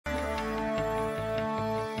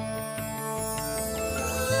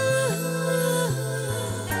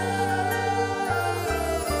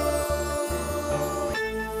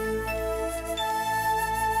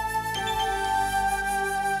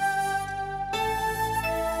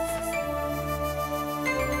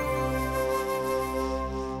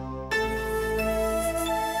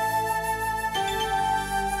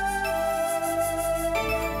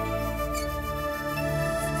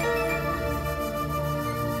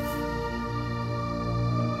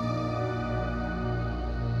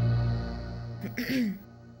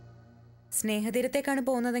സ്നേഹതീരത്തേക്കാണ്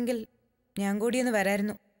പോകുന്നതെങ്കിൽ ഞാൻ കൂടിയൊന്ന്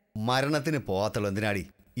വരായിരുന്നു. മരണത്തിന് പോവാത്തുള്ളൂ എന്തിനാടി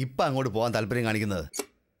ഇപ്പം അങ്ങോട്ട് പോകാൻ താല്പര്യം കാണിക്കുന്നത്?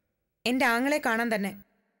 എൻ്റെ ആങ്ങളെ കാണാൻ തന്നെ,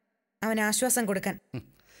 അവന് ആശ്വാസം കൊടുക്കാൻ.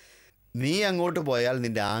 നീ അങ്ങോട്ട് പോയാൽ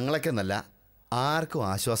നിന്റെ ആങ്ങളയ്ക്കെന്നല്ല ആർക്കും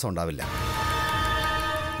ആശ്വാസം ഉണ്ടാവില്ല.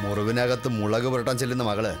 മുറിവിനകത്ത് മുളക് പുരട്ടാൻ ചെല്ലുന്ന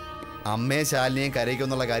മകള് അമ്മയെ ശാലിനിയും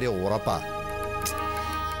കരയിക്കുന്നുള്ള കാര്യം ഉറപ്പാ.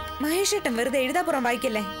 മഹേഷേട്ടൻ വെറുതെ എഴുതാപ്പുറം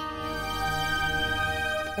വായിക്കല്ലേ.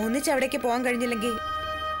 ഒന്നിച്ചവിടേക്ക് പോകാൻ കഴിഞ്ഞില്ലെങ്കിൽ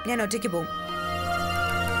ഞാൻ ഒറ്റയ്ക്ക് പോകും.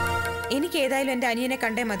 എനിക്ക് ഏതായാലും എൻ്റെ അനിയനെ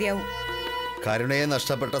കണ്ടേ മതിയാവും. കരുണയെ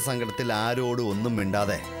നഷ്ടപ്പെട്ട സങ്കടത്തിൽ ആരോടും ഒന്നും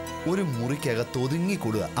മിണ്ടാതെ ഒരു മുറിക്കകത്ത്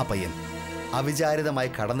ഒതുങ്ങിക്കൂടുക ആ പയ്യൻ. അവിചാരിതമായി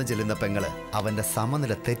കടന്നു ചെല്ലുന്ന പെങ്ങള് അവന്റെ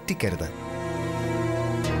സമനില തെറ്റിക്കരുത്.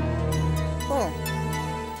 ഓ,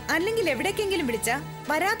 അല്ലെങ്കിൽ എവിടേക്കെങ്കിലും വിളിച്ചാ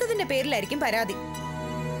വരാത്തതിന്റെ പേരിലായിരിക്കും പരാതി.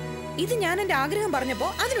 ഇത് ഞാൻ എന്റെ ആഗ്രഹം പറഞ്ഞപ്പോ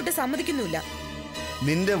അതിനൊട്ട് സമ്മതിക്കുന്നില്ല.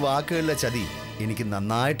 നിന്റെ വാക്കുകളിലെ ചതി എനിക്ക്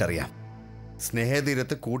നന്നായിട്ടറിയാം.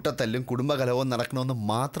 സ്നേഹതീരത്ത് കൂട്ടത്തല്ലും കുടുംബകലവും നടക്കണമെന്ന്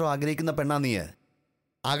മാത്രം ആഗ്രഹിക്കുന്ന പെണ്ണാ നീ.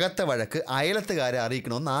 അകത്തെ വഴക്ക് അയലത്തുകാരെ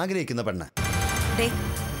അറിയിക്കണമെന്ന് ആഗ്രഹിക്കുന്ന പെണ്ണ്.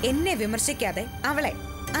 എന്നെ വിമർശിക്കാതെ അവളെ,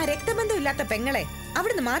 ആ രക്തബന്ധം ഇല്ലാത്ത പെങ്ങളെ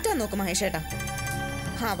അവിടുന്ന് മാറ്റാൻ നോക്കും മഹേഷേട്ടാ.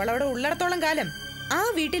 അവളവിടെ ഉള്ളിടത്തോളം കാലം ആ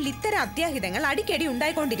വീട്ടിൽ ഇത്തരം അത്യാഹിതങ്ങൾ അടിക്കടി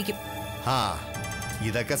ഉണ്ടായിക്കൊണ്ടിരിക്കും.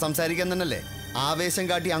 ഇതൊക്കെ സംസാരിക്കാൻ തന്നെയല്ലേ ആവേശം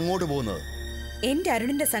കാട്ടി അങ്ങോട്ട് പോകുന്നത്. എന്റെ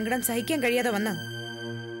അരുണിന്റെ സങ്കടം സഹിക്കാൻ കഴിയാതെ വന്ന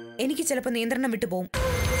എനിക്ക് ചിലപ്പോ നിയന്ത്രണം വിട്ടു പോകും.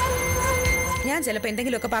 ഞാൻ ചിലപ്പോ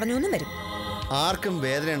എന്തെങ്കിലുമൊക്കെ പറഞ്ഞൊന്നും വരും. ആർക്കും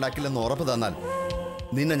വേദന ഉണ്ടാക്കില്ലെന്ന് ഉറപ്പ് തന്നാൽ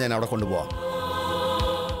നിന്നെ ഞാൻ അവിടെ കൊണ്ടുപോവാം.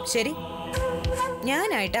 ശരി,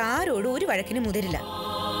 ഞാനായിട്ട് ആരോടും ഒരു വഴക്കിന് മുതിരില്ല.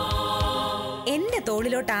 എന്റെ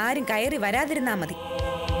തോളിലോട്ട് ആരും കയറി വരാതിരുന്നാ മതി.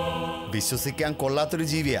 വിശ്വസിക്കാൻ കൊള്ളാത്തൊരു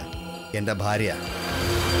ജീവിയാ എന്റെ ഭാര്യ.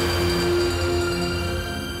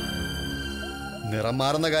 നിറം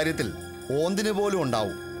മാറുന്ന കാര്യത്തിൽ ഓന്തിന് പോലും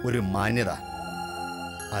ഉണ്ടാവും ഒരു മാന്യത.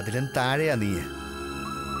 അതിലും താഴെയാ നീ.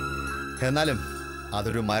 എന്നാലും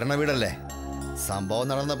അതൊരു മരണവീടല്ലേ. സംഭവം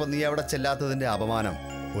നടന്നപ്പോൾ നീ അവിടെ ചെല്ലാത്തതിന്റെ അപമാനം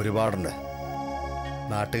ഒരുപാടുണ്ട്.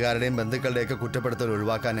 നാട്ടുകാരുടെയും ബന്ധുക്കളുടെയൊക്കെ കുറ്റപ്പെടുത്തൽ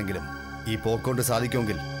ഒഴിവാക്കാനെങ്കിലും ഈ പോക്കൊണ്ട്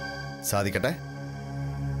സാധിക്കുമെങ്കിൽ സാധിക്കട്ടെ.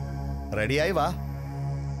 റെഡിയായി വാ.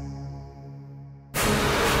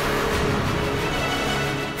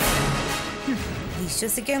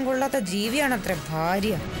 വിശ്വസിക്കാൻ കൊള്ളാത്ത ജീവിയാണത്ര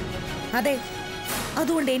ഭാര്യ. അതെ,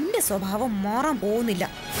 അതുകൊണ്ട് എന്റെ സ്വഭാവം മാറാൻ പോകുന്നില്ല.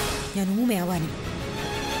 ഞാൻ ഊമയാവാനും.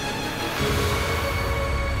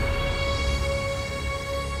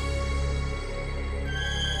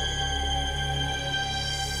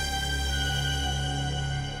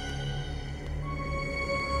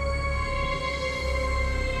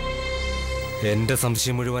 എന്റെ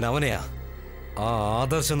സംശയം മുഴുവൻ അവനെയാ. ആ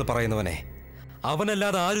ആദർശം എന്ന് പറയുന്നവനെ.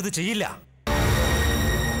 അവനല്ലാതെ ആരും ഇത് ചെയ്യില്ല.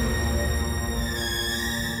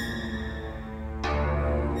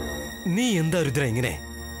 നീ എന്താ രുദ്ര ഇങ്ങനെ?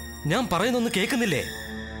 ഞാൻ പറയുന്നൊന്നും കേൾക്കുന്നില്ലേ?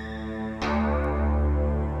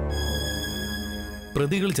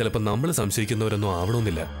 പ്രതികൾ ചിലപ്പോൾ നമ്മൾ സംശയിക്കുന്നവരൊന്നും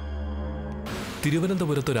ആവണമെന്നില്ല.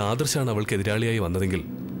 തിരുവനന്തപുരത്ത് ഒരു ആദർശാണ് അവൾക്ക് എതിരാളിയായി വന്നതെങ്കിൽ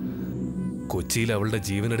കൊച്ചിയിൽ അവളുടെ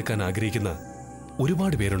ജീവനെടുക്കാൻ ആഗ്രഹിക്കുന്ന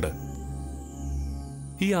ഒരുപാട് പേരുണ്ട്.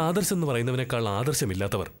 ഈ ആദർശം എന്ന് പറയുന്നവനേക്കാൾ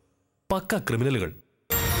ആദർശമില്ലാത്തവർ പക്ക ക്രിമിനലുകൾ.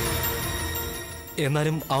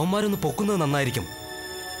 എന്നാലും അവന്മാരൊന്ന് പൊക്കുന്നത് നന്നായിരിക്കും.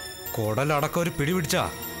 കുടലടക്കം ഒരു പിടിപിടിച്ചാ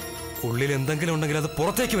ഉള്ളിൽ എന്തെങ്കിലും ഉണ്ടെങ്കിൽ അത്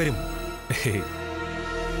പുറത്തേക്ക് വരും.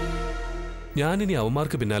 ഞാനിനി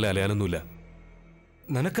അവന്മാർക്ക് പിന്നാലെ അലയാനൊന്നുമില്ല.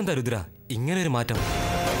 നിനക്കെന്താ രുദ്ര ഇങ്ങനെ ഒരു മാറ്റം?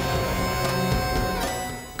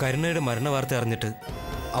 കരുണയുടെ മരണ വാർത്ത അറിഞ്ഞിട്ട്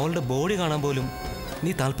അവളുടെ ബോഡി കാണാൻ പോലും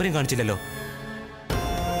നീ താല്പര്യം കാണിച്ചില്ലല്ലോ.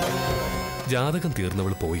 ജാതകം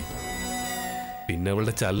തീർന്നവൾ പോയി. പിന്നെ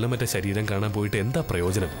അവളുടെ ചലനമറ്റ ശരീരം കാണാൻ പോയിട്ട് എന്താ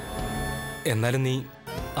പ്രയോജനം? എന്നാലും നീ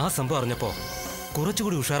ആ സംഭവം അറിഞ്ഞപ്പോ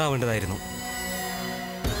കുറച്ചുകൂടി ഉഷാറാവേണ്ടതായിരുന്നു.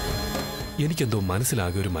 എനിക്കെന്തോ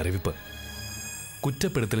മനസ്സിലാകെ ഒരു മരവിപ്പ്.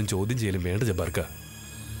 കുറ്റപ്പെടുത്തലും ചോദ്യം ചെയ്യലും വേണ്ട ജബ്ബാർക്ക.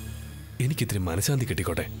 എനിക്കിത്തിരി മനഃശാന്തി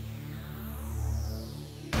കിട്ടിക്കോട്ടെ.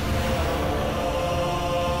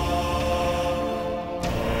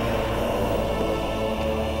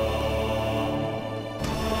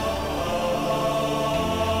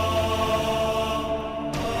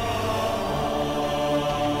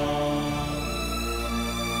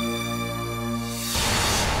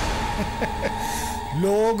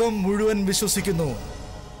 ലോകം മുഴുവൻ വിശ്വസിക്കുന്നു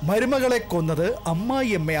മരുമകളെ കൊന്നത്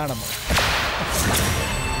അമ്മായിയമ്മയാണെന്ന്.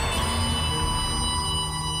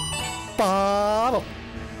 പാവം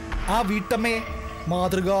ആ വീട്ടമ്മയെ,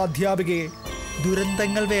 മാതൃകാ അധ്യാപികയെ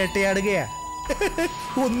ദുരന്തങ്ങൾ വേട്ടയാടുകയാ.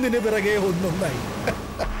 ഒന്നിനു പിറകെ ഒന്നൊന്നായി.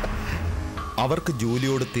 അവർക്ക്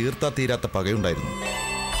ജോലിയോട് തീർത്താ തീരാത്ത പകയുണ്ടായിരുന്നു.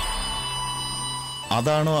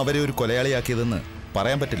 അതാണോ അവരെ ഒരു കൊലയാളിയാക്കിയതെന്ന്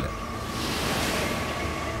പറയാൻ പറ്റില്ല.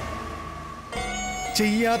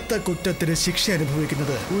 ചെയ്യാത്ത കുറ്റത്തിന് ശിക്ഷ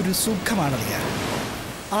അനുഭവിക്കുന്നത് ഒരു സുഖമാണല്ല.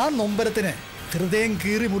 ആ നൊമ്പരത്തിന് ഹൃദയം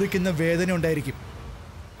കീറി മുറിക്കുന്ന വേദന ഉണ്ടായിരിക്കും.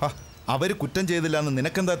 അവര് കുറ്റം ചെയ്തില്ല എന്ന്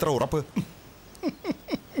നിനക്കെന്താ എത്ര ഉറപ്പ്?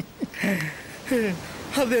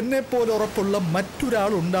 അതെന്നെ പോലെ ഉറപ്പുള്ള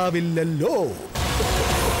മറ്റൊരാൾ ഉണ്ടാവില്ലല്ലോ.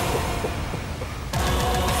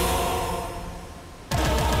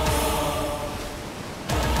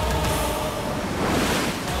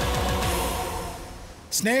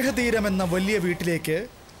 സ്നേഹതീരം എന്ന വലിയ വീട്ടിലേക്ക്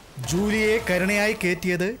ജൂലിയെ കരുണയായി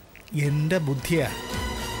കയറ്റിയത് എൻ്റെ ബുദ്ധിയാണ്.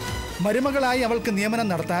 മരുമകളായി അവൾക്ക് നിയമനം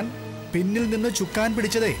നടത്താൻ പിന്നിൽ നിന്ന് ചുക്കാൻ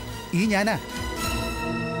പിടിച്ചതേ ഈ ഞാനാ.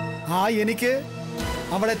 എനിക്ക്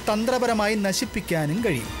അവളെ തന്ത്രപരമായി നശിപ്പിക്കാനും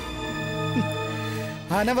കഴിയും.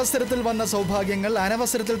 അനവസരത്തിൽ വന്ന സൗഭാഗ്യങ്ങൾ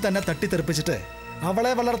അനവസരത്തിൽ തന്നെ തട്ടിത്തെറിപ്പിച്ചിട്ട്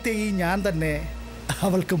അവളെ വളർത്തിയ ഈ ഞാൻ തന്നെ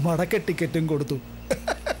അവൾക്ക് മടക്കറ്റിക്കറ്റും കൊടുത്തു.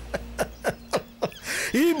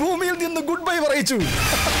 ഈ ഭൂമിയിൽ നിന്ന് ഗുഡ് ബൈ പറയിച്ചു.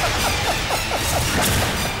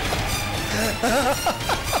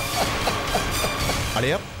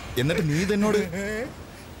 അളിയ, എന്നിട്ട് നീ എന്നോട്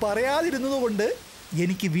പറയാതിരുന്നതുകൊണ്ട്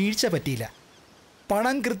എനിക്ക് വീഴ്ച പറ്റിയില്ല.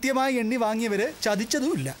 പണം കൃത്യമായി എണ്ണി വാങ്ങിയവര്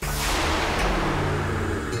ചതിച്ചതുമില്ല.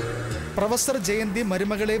 പ്രൊഫസർ ജയന്തി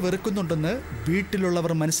മരുമകളെ വെറുക്കുന്നുണ്ടെന്ന്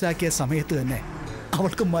വീട്ടിലുള്ളവർ മനസ്സിലാക്കിയ സമയത്ത് തന്നെ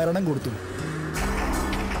അവൾക്ക് മരണം കൊടുത്തു.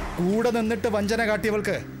 കൂടെ നിന്നിട്ട് വഞ്ചന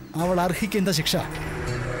കാട്ടിയവൾക്ക് അവൾ അർഹിക്കുന്ന ശിക്ഷ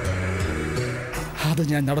അത്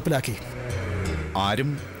ഞാൻ നടപ്പിലാക്കി. ആരും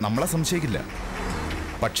നമ്മളെ സംശയിക്കില്ല.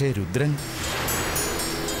 പക്ഷേ രുദ്രൻ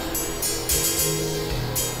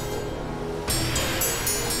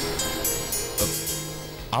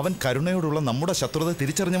അവൻ കരുണയോടുള്ള നമ്മുടെ ശത്രുത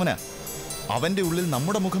തിരിച്ചറിഞ്ഞവനാ. അവന്റെ ഉള്ളിൽ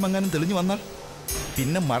നമ്മുടെ മുഖമെങ്ങാനും തെളിഞ്ഞു വന്നാൽ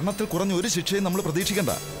പിന്നെ മരണത്തിൽ കുറഞ്ഞ ഒരു ശിക്ഷയും നമ്മൾ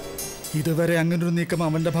പ്രതീക്ഷിക്കണ്ട. ഇതുവരെ അങ്ങനൊരു നീക്കം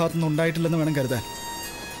അവന്റെ ഭാഗത്തുനിന്ന് ഉണ്ടായിട്ടില്ലെന്ന് വേണം കരുതാൻ.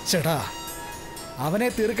 ചേട്ടാ, അവനെ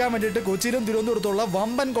തീർക്കാൻ വേണ്ടിയിട്ട് കൊച്ചിയിലും തിരുവനന്തപുരത്തുള്ള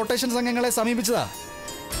വമ്പൻ കൊട്ടേഷൻ സംഘങ്ങളെ സമീപിച്ചതാ.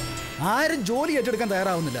 ആരും ജോലി ഏറ്റെടുക്കാൻ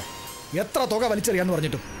തയ്യാറാവുന്നില്ല, എത്ര തുക വലിച്ചെറിയാന്ന്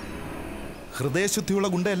പറഞ്ഞിട്ടും. ഹൃദയശുദ്ധിയുള്ള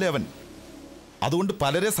ഗുണ്ടയല്ലേ അവൻ. അതുകൊണ്ട്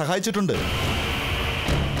പലരെ സഹായിച്ചിട്ടുണ്ട്,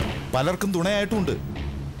 പലർക്കും തുണയായിട്ടുമുണ്ട്.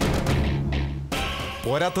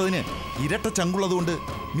 പോരാത്തതിന് ഇരട്ട ചങ്കുള്ളതുകൊണ്ട്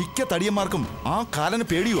മിക്ക തടിയന്മാർക്കും ആ കാലന്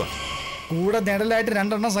പേടിയുവാ. കൂടെ നിഴലായിട്ട്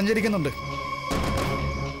 2 എണ്ണം സഞ്ചരിക്കുന്നുണ്ട്,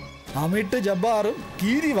 അമിട്ട് ജബ്ബാറും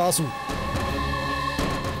കീരി വാസു.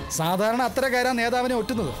 സാധാരണ അത്തരക്കാരാ നേതാവിനെ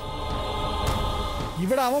ഒറ്റുന്നത്.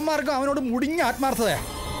 ഇവിടെ അവന്മാർക്കും അവനോട് മുടിഞ്ഞ ആത്മാർത്ഥതയാ.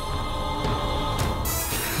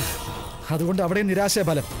 അതുകൊണ്ട് അവിടെ നിരാശ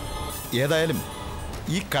ഫലം. ഏതായാലും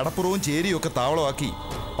ഈ കടപ്പുറവും ചേരിയും ഒക്കെ താവളമാക്കി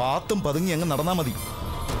പാത്തും പതുങ്ങി അങ്ങ് നടന്നാ മതി.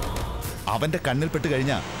 അവന്റെ കണ്ണിൽപ്പെട്ട്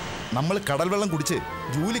കഴിഞ്ഞാൽ നമ്മൾ കടൽ വെള്ളം കുടിച്ച്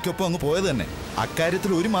ജൂലിക്കൊപ്പം അങ്ങ് പോയത് തന്നെ.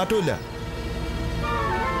 അക്കാര്യത്തിൽ ഒരു മാറ്റവും.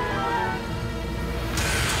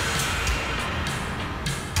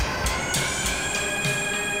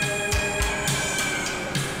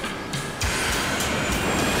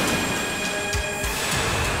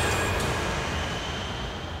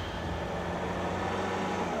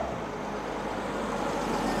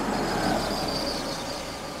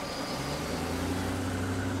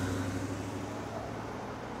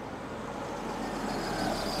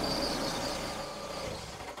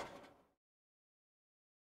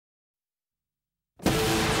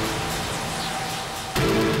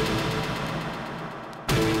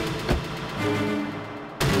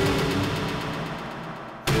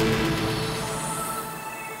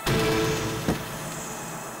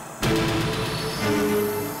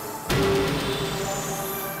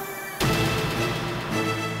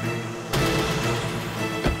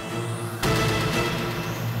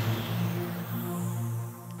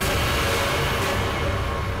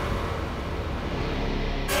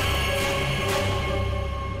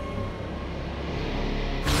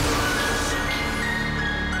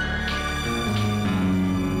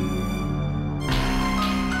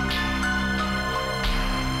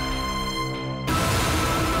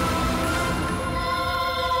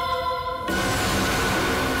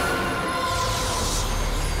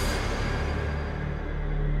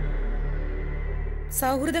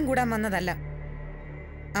 സൗഹൃദം കൂടാൻ വന്നതല്ല,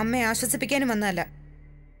 അമ്മയെ ആശ്വസിപ്പിക്കാനും വന്നതല്ല.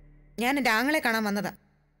 ഞാൻ എൻ്റെ ആങ്ങളെ കാണാൻ വന്നതാ.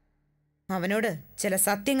 അവനോട് ചില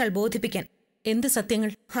സത്യങ്ങൾ ബോധിപ്പിക്കാൻ. എന്ത് സത്യങ്ങൾ?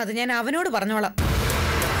 അത് ഞാൻ അവനോട് പറഞ്ഞോളാം.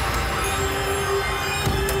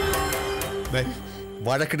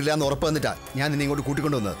 വഴക്കിടില്ല എന്ന് ഉറപ്പ് വന്നിട്ടാ ഞാൻ നിന്നെ ഇങ്ങോട്ട്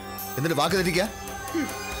കൂട്ടിക്കൊണ്ടുവന്നത്. എന്നിട്ട് വാക്ക് തെറ്റിക്ക.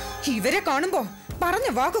 ഇവരെ കാണുമ്പോ പറഞ്ഞ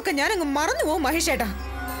വാക്കൊക്കെ ഞാൻ അങ്ങ് മറന്നു പോവും മഹേഷേട്ടാ.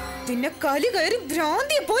 പിന്നെ കലി കയറി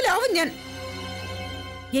ഭ്രാന്തിയെ പോലെ ആവും ഞാൻ.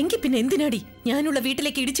 എങ്കിൽ പിന്നെ എന്തിനാടി ഞാനുള്ള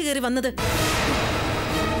വീട്ടിലേക്ക് ഇടിച്ചു കയറി വന്നത്?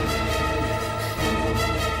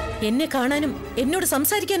 എന്നെ കാണാനും എന്നോട്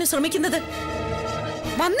സംസാരിക്കാനും ശ്രമിക്കുന്നത്?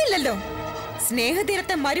 വന്നില്ലല്ലോ.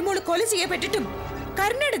 സ്നേഹതീരത്തെ മരുമോള് കൊല ചെയ്യപ്പെട്ടിട്ടും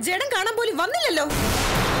കരുണയുടെ ജഡം കാണാൻ പോലും വന്നില്ലല്ലോ.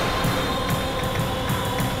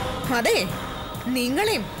 അതെ,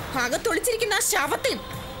 നിങ്ങളെയും അകത്തൊളിച്ചിരിക്കുന്ന ആ ശവത്തെയും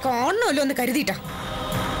കാണണമല്ലോ എന്ന് കരുതിയിട്ടാ.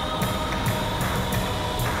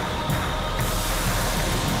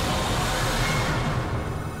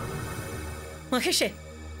 മഹേഷേ,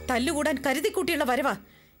 തല്ലുകൂടാൻ കരുതിക്കൂട്ടിയുള്ള വരവാ.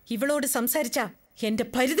 ഇവളോട് സംസാരിച്ച എന്റെ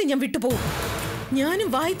പരിധി ഞാൻ വിട്ടുപോകും. ഞാനും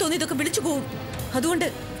വായി തോന്നിയതൊക്കെ വിളിച്ചു പോവും. അതുകൊണ്ട്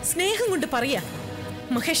സ്നേഹം കൊണ്ട് പറയാ.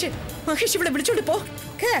 മഹേഷ് ഇവിടെ വിളിച്ചോണ്ട് പോ.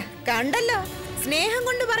 കണ്ടല്ലോ, സ്നേഹം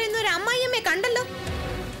കൊണ്ട് പറയുന്ന ഒരു അമ്മായിയമ്മയെ കണ്ടല്ലോ.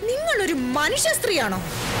 നിങ്ങളൊരു മനുഷ്യ സ്ത്രീയാണോ?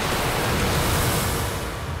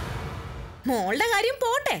 മോളുടെ കാര്യം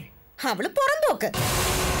പോട്ടെ, അവള് പുറംപോക്ക്.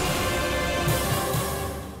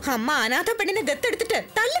 അമ്മ അനാഥ പെണ്ണിനെ ദത്തെടുത്തിട്ട്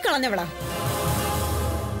തള്ളിക്കളഞ്ഞവളാ.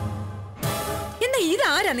 എന്നാ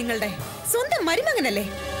ഇതാരാ നിങ്ങളുടെ സ്വന്തം മരുമകനല്ലേ?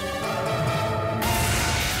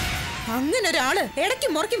 അങ്ങനെ ഒരാള്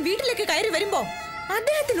ഇടയ്ക്കും മുറയ്ക്കും വീട്ടിലേക്ക് കയറി വരുമ്പോ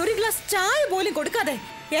അദ്ദേഹത്തിന് ഒരു ഗ്ലാസ് ചായ പോലും കൊടുക്കാതെ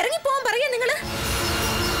ഇറങ്ങിപ്പോവാൻ പറയാ നിങ്ങള്.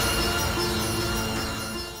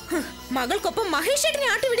 മകൾക്കൊപ്പം മഹേഷേട്ടനെ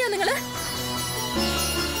ആട്ടിവിടിയാ നിങ്ങള്.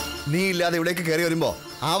 നീ ഇല്ലാതെ ഇവിടേക്ക് കയറി വരുമ്പോ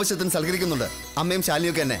ആവശ്യത്തിന് സൽക്കരിക്കുന്നുണ്ട് അമ്മയും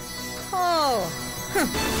ശാലിനിയൊക്കെ എന്നെ. ഓ,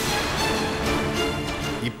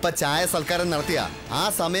 ഇപ്പൊ ചായ സൽക്കാരം നടത്തിയ ആ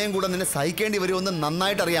സമയം കൂടെ നിന്നെ സഹിക്കേണ്ടി വരുമെന്ന്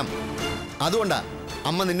നന്നായിട്ട് അറിയാം. അതുകൊണ്ടാ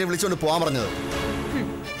അമ്മ നിന്നെ വിളിച്ചോണ്ട് പോവാൻ പറഞ്ഞത്.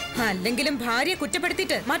 അല്ലെങ്കിലും ഭാര്യയെ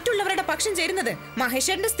കുറ്റപ്പെടുത്തിയിട്ട് മറ്റുള്ളവരുടെ പക്ഷം ചേരുന്നത്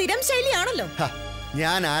മഹേഷേട്ടന്റെ സ്ഥിരം ശൈലിയാണല്ലോ.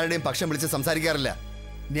 ഞാൻ ആരുടെയും പക്ഷം വിളിച്ച് സംസാരിക്കാറില്ല.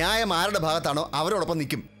 ന്യായം ആരുടെ ഭാഗത്താണോ അവരോടൊപ്പം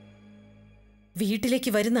നിൽക്കും.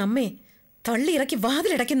 വീട്ടിലേക്ക് വരുന്ന അമ്മയെ തള്ളിയിറക്കി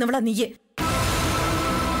വാതിലടയ്ക്കുന്നവളാ നീയെ.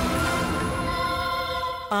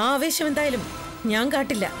 ആ ആവേശം എന്തായാലും ഞാൻ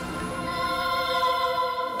കാട്ടില്ല.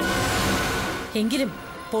 എങ്കിലും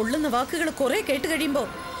പൊള്ളുന്ന വാക്കുകൾ കുറെ കേട്ട് കഴിയുമ്പോ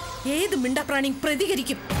ഏത് മിണ്ടാപ്രാണിയും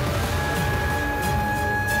പ്രതികരിക്കും.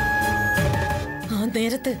 ആ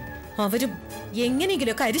നേരത്ത് അവരും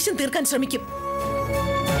എങ്ങനെയെങ്കിലുമൊക്കെ അരിശം തീർക്കാൻ ശ്രമിക്കും.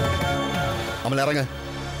 അമലിറങ്ങ്.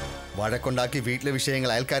 വഴക്കുണ്ടാക്കി വീട്ടിലെ വിഷയങ്ങൾ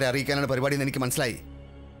അയൽക്കാരെ അറിയിക്കാനാണ് പരിപാടി എന്ന് എനിക്ക് മനസ്സിലായി.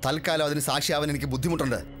 തൽക്കാലം അതിന് സാക്ഷിയാവാൻ എനിക്ക്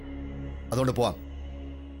ബുദ്ധിമുട്ടുണ്ട്. അതുകൊണ്ട് പോവാം.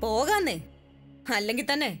 പോകാന്നേ. അല്ലെങ്കിൽ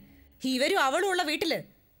തന്നെ ഇവരും അവളും ഉള്ള വീട്ടില്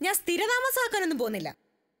ഞാൻ സ്ഥിരതാമസാക്കാനൊന്നും പോകുന്നില്ല.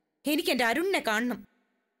 എനിക്ക് എന്റെ അരുണിനെ കാണണം,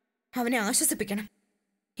 അവനെ ആശ്വസിപ്പിക്കണം.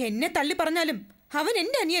 എന്നെ തള്ളി പറഞ്ഞാലും അവൻ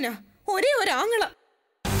എന്റെ അനിയനാ, ഒരേ ഒരു ആങ്ങള.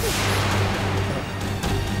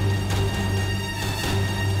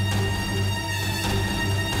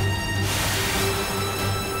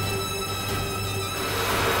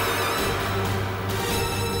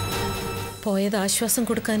 പോയത് ആശ്വാസം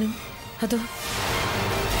കൊടുക്കാനും അതോ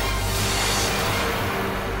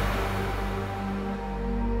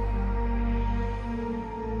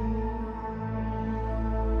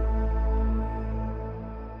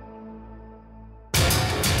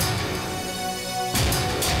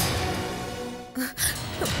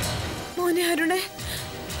മോനെ അരുണേ,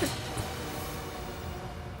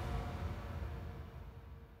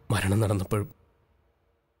 മരണം നടന്നപ്പോഴും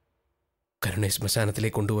കരുണയെ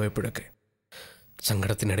ശ്മശാനത്തിലേക്ക് കൊണ്ടുപോയപ്പോഴൊക്കെ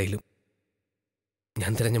സങ്കടത്തിനിടയിലും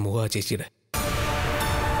ഞാൻ തിരഞ്ഞ മുഖ ചേച്ചിയുടെ.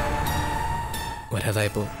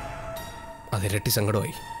 വരാതായപ്പോൾ അതിരട്ടി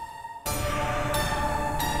സങ്കടമായി.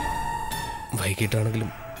 വൈകിട്ടാണെങ്കിലും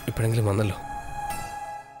ഇപ്പോഴെങ്കിലും വന്നല്ലോ.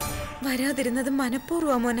 വരാതിരുന്നത്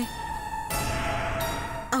മനഃപൂർവ്വ മോനെ.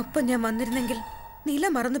 അപ്പൊ ഞാൻ വന്നിരുന്നെങ്കിൽ നില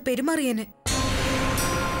മറന്ന് പെരുമാറിയേനെ.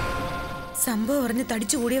 സംഭവം അറിഞ്ഞ്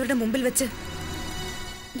തടിച്ചുകൂടിയവരുടെ മുമ്പിൽ വെച്ച്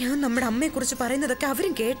ഞാൻ നമ്മുടെ അമ്മയെക്കുറിച്ച് പറയുന്നതൊക്കെ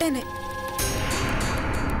അവരും കേട്ടേനെ.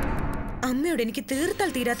 അമ്മയോട് എനിക്ക് തീർത്താൽ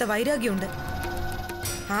തീരാത്ത വൈരാഗ്യമുണ്ട്.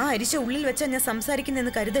 ആ അരിശ ഉള്ളിൽ വെച്ചാ ഞാൻ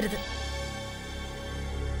സംസാരിക്കുന്നെന്ന് കരുതരുത്.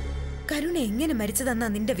 കരുണ എങ്ങനെ മരിച്ചതെന്നാ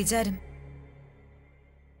നിന്റെ വിചാരം?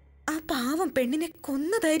 ആ പാവം പെണ്ണിനെ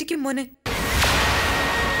കൊന്നതായിരിക്കും മോനെ.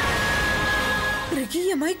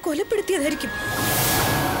 മൃഗീയമായി കൊലപ്പെടുത്തിയതായിരിക്കും.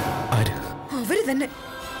 അവര് തന്നെ.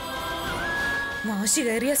 വാശി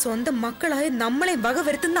കയറിയ സ്വന്തം മക്കളായ നമ്മളെ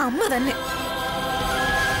വകവരുത്തുന്ന അമ്മ തന്നെ.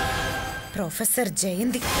 പ്രൊഫസർ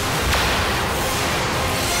ജയന്തി.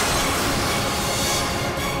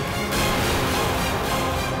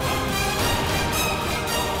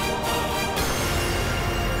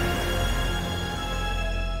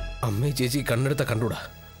 അമ്മേ ചേച്ചി കണ്ണെടുത്ത കണ്ടൂടാ,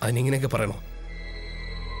 അതിനിങ്ങനെയൊക്കെ പറയണോ?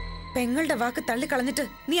 പെങ്ങളുടെ വാക്ക് തള്ളിക്കളഞ്ഞിട്ട്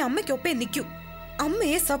നീ അമ്മയ്ക്കൊപ്പേ നിൽക്കൂ,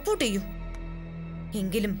 അമ്മയെ സപ്പോർട്ട് ചെയ്യൂ.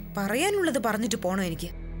 എങ്കിലും പറയാനുള്ളത് പറഞ്ഞിട്ട് പോണോ എനിക്ക്.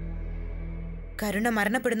 കരുണ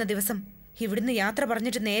മരണപ്പെടുന്ന ദിവസം ഇവിടുന്ന് യാത്ര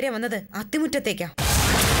പറഞ്ഞിട്ട് നേരെ വന്നത് അത്തിമുറ്റത്തേക്കാ.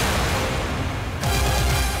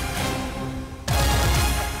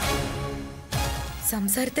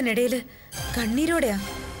 സംസാരത്തിനിടയില് കണ്ണീരോടെയാ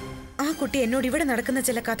ആ കുട്ടി എന്നോട് ഇവിടെ നടക്കുന്ന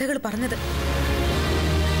ചില കഥകൾ പറഞ്ഞത്.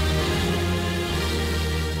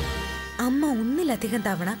 അമ്മ ഒന്നിലധികം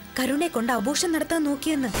തവണ കരുണയെ കൊണ്ട് അബോർഷൻ നടത്താൻ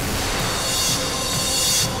നോക്കിയെന്ന്.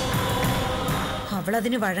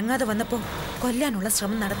 അവളതിന് വഴങ്ങാതെ വന്നപ്പോ കൊല്ലാനുള്ള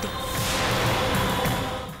ശ്രമം നടത്തി.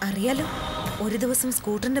 അറിയാലോ, ഒരു ദിവസം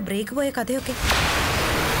സ്കൂട്ടറിന്റെ ബ്രേക്ക് പോയ കഥയൊക്കെ.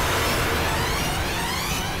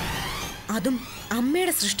 അതും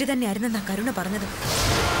അമ്മയുടെ സൃഷ്ടി തന്നെയായിരുന്നെന്നാ കരുണ പറഞ്ഞത്.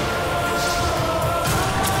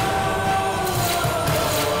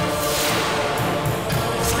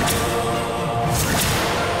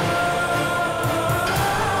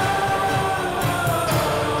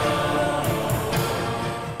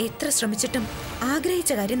 ശ്രമിച്ചിട്ടും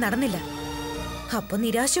ആഗ്രഹിച്ച കാര്യം നടന്നില്ല. അപ്പൊ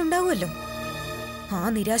നിരാശ ഉണ്ടാവുമല്ലോ. ആ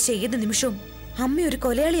നിരാശ ഏത് നിമിഷവും അമ്മ ഒരു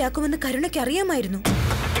കൊലയാളിയാക്കുമെന്ന് കരുണയ്ക്ക് അറിയാമായിരുന്നു.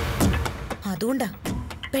 അതുകൊണ്ടാ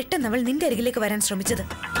പെട്ടെന്ന് അവൾ നിന്റെ അരികിലേക്ക് വരാൻ ശ്രമിച്ചത്.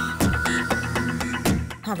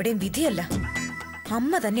 അവിടെയും വിധിയല്ല,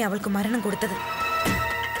 അമ്മ തന്നെ അവൾക്ക് മരണം കൊടുത്തത്.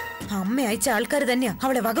 അമ്മ അയച്ച ആൾക്കാർ തന്നെയാ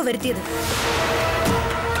അവളെ വകവരുത്തിയത്.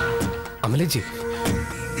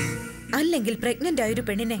 അല്ലെങ്കിൽ പ്രഗ്നന്റ് ആയൊരു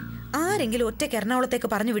പെണ്ണിനെ ആരെങ്കിലും ഒറ്റയ്ക്ക് എറണാകുളത്തേക്ക്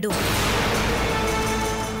പറഞ്ഞു വിടുവോ?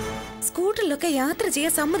 സ്കൂട്ടറിലൊക്കെ യാത്ര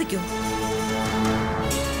ചെയ്യാൻ സമ്മതിക്കൂ?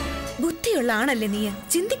 ബുദ്ധിയുള്ള ആണല്ലേ നീ,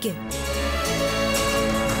 ചിന്തിക്ക്.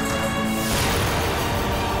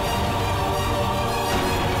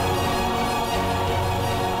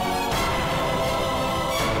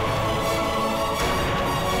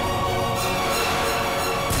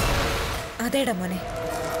 അതേടാ മോനെ,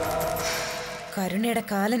 കരുണയുടെ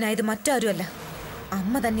കാലനായത് മറ്റാരുമല്ല,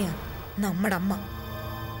 അമ്മ തന്നെയാ. നമ്മുടെ അമ്മ,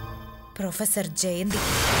 പ്രൊഫസർ ജയന്തി.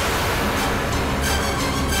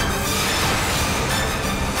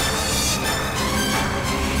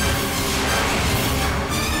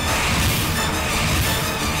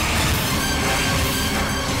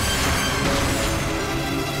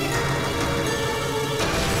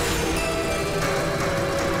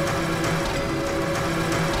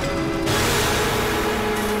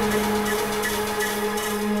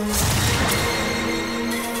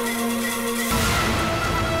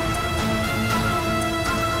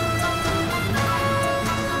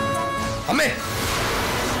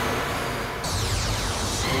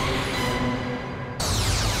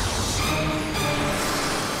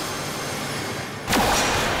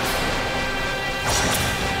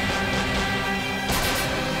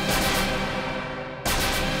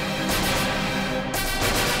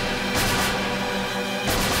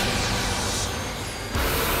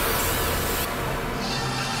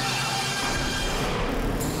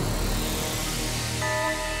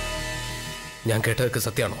 ഞാൻ കേട്ടതൊക്കെ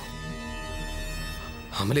സത്യാണോ?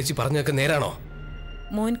 അമലേച്ചി പറഞ്ഞതൊക്കെ നേരാണോ?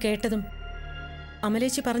 മോൻ കേട്ടതും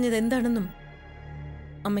അമലേച്ചി പറഞ്ഞത് എന്താണെന്നും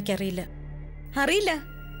അമ്മയ്ക്കറിയില്ല. അറിയില്ല,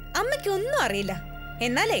 അമ്മയ്ക്ക് ഒന്നും അറിയില്ല.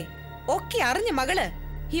 എന്നാലേ ഒക്കെ അറിഞ്ഞ മകള്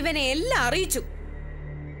ഇവനെ എല്ലാം അറിയിച്ചു.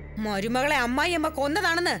 മരുമകളെ അമ്മായിയമ്മ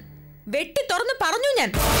കൊന്നതാണെന്ന് വെട്ടി തുറന്ന് പറഞ്ഞു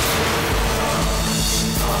ഞാൻ.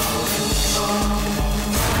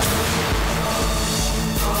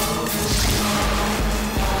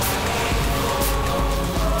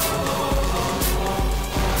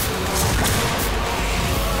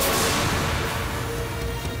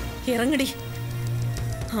 ഇറങ്ങടി,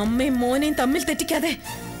 അമ്മയും മോനെയും തമ്മിൽ തെറ്റിക്കാതെ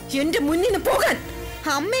എന്റെ മുന്നിൽ നിന്ന് പോകാൻ.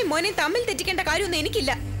 അമ്മയും മോനെയും തമ്മിൽ തെറ്റിക്കേണ്ട കാര്യമൊന്നും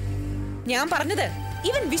എനിക്കില്ല. ഞാൻ പറഞ്ഞത്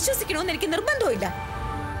ഇവൻ വിശ്വസിക്കണമെന്ന് എനിക്ക് നിർബന്ധമില്ല.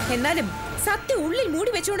 എന്നാലും സത്യം ഉള്ളിൽ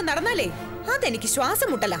മൂടി വെച്ചുകൊണ്ട് നടന്നാലേ അതെനിക്ക് ശ്വാസം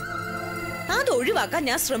മുട്ടല. അത് ഒഴിവാക്കാൻ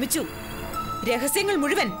ഞാൻ ശ്രമിച്ചു. രഹസ്യങ്ങൾ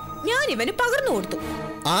മുഴുവൻ ഞാൻ ഇവന് പകർന്നു കൊടുത്തു.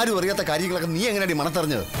 ആരും അറിയാത്ത കാര്യങ്ങളൊക്കെ നീ എങ്ങനെയാടി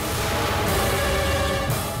മണത്തറിഞ്ഞത്?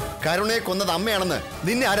 കരുണയെ കൊന്നത് അമ്മയാണെന്ന്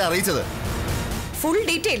നിന്നെ ആരാ അറിയിച്ചത്? Full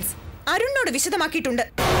details അരുണിനോട് വിശദമാക്കിയിട്ടുണ്ട്.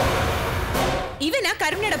 ഇവനാ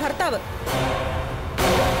കരുണയുടെ ഭർത്താവ്.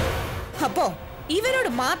 അപ്പോ ഇവനോട്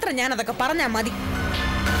മാത്രം ഞാൻ അതൊക്കെ പറഞ്ഞാ മതി.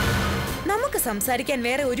 നമുക്ക് സംസാരിക്കാൻ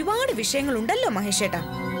വേറെ ഒരുപാട് വിഷയങ്ങളുണ്ടല്ലോ മഹേഷേട്ടാ.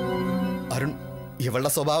 അരുൺ,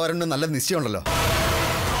 ഇവളുടെ സ്വഭാവം അരുണിന് നല്ല നിശ്ചയമുണ്ടല്ലോ.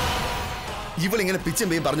 ഇവളിങ്ങനെ പിച്ചും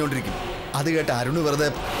പേയും പറഞ്ഞുകൊണ്ടിരിക്കും. അത് കേട്ട് അരുണ് വെറുതെ.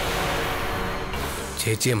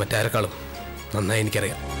 ചേച്ചിയെ മറ്റാരെക്കാളും നന്നായി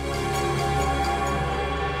എനിക്കറിയാം.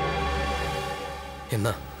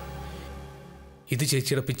 എന്നാ ഇത്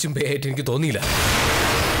ചേച്ചിയുടെ പിച്ചും പേയായിട്ട് എനിക്ക് തോന്നിയില്ല.